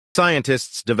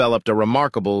Scientists developed a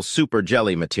remarkable super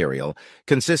jelly material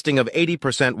consisting of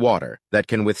 80% water that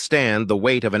can withstand the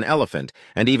weight of an elephant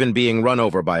and even being run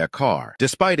over by a car.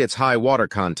 Despite its high water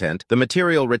content, the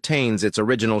material retains its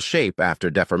original shape after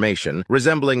deformation,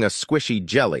 resembling a squishy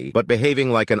jelly but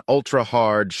behaving like an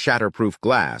ultra-hard, shatterproof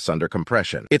glass under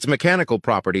compression. Its mechanical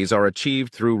properties are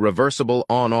achieved through reversible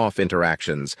on-off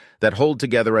interactions that hold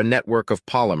together a network of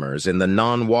polymers in the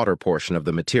non-water portion of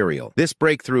the material. This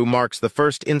breakthrough marks the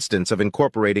first instance of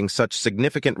incorporating such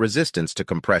significant resistance to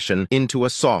compression into a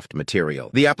soft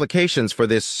material. The applications for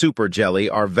this super jelly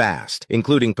are vast,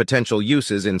 including potential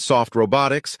uses in soft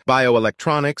robotics,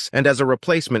 bioelectronics, and as a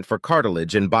replacement for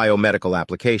cartilage in biomedical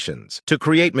applications. To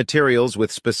create materials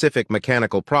with specific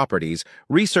mechanical properties,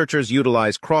 researchers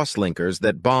utilize cross-linkers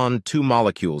that bond two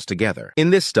molecules together. In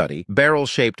this study,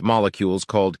 barrel-shaped molecules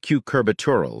called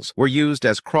cucurbiturils were used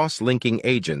as cross-linking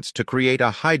agents to create a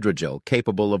hydrogel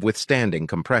capable of withstanding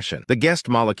compression. The guest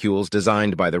molecules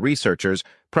designed by the researchers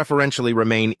preferentially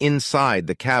remain inside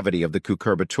the cavity of the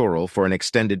cucurbituril for an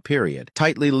extended period,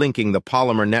 tightly linking the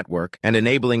polymer network and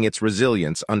enabling its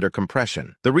resilience under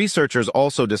compression. The researchers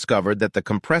also discovered that the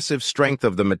compressive strength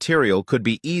of the material could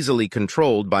be easily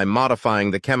controlled by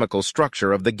modifying the chemical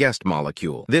structure of the guest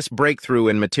molecule. This breakthrough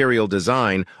in material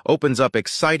design opens up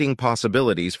exciting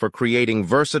possibilities for creating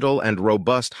versatile and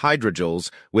robust hydrogels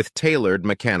with tailored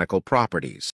mechanical properties.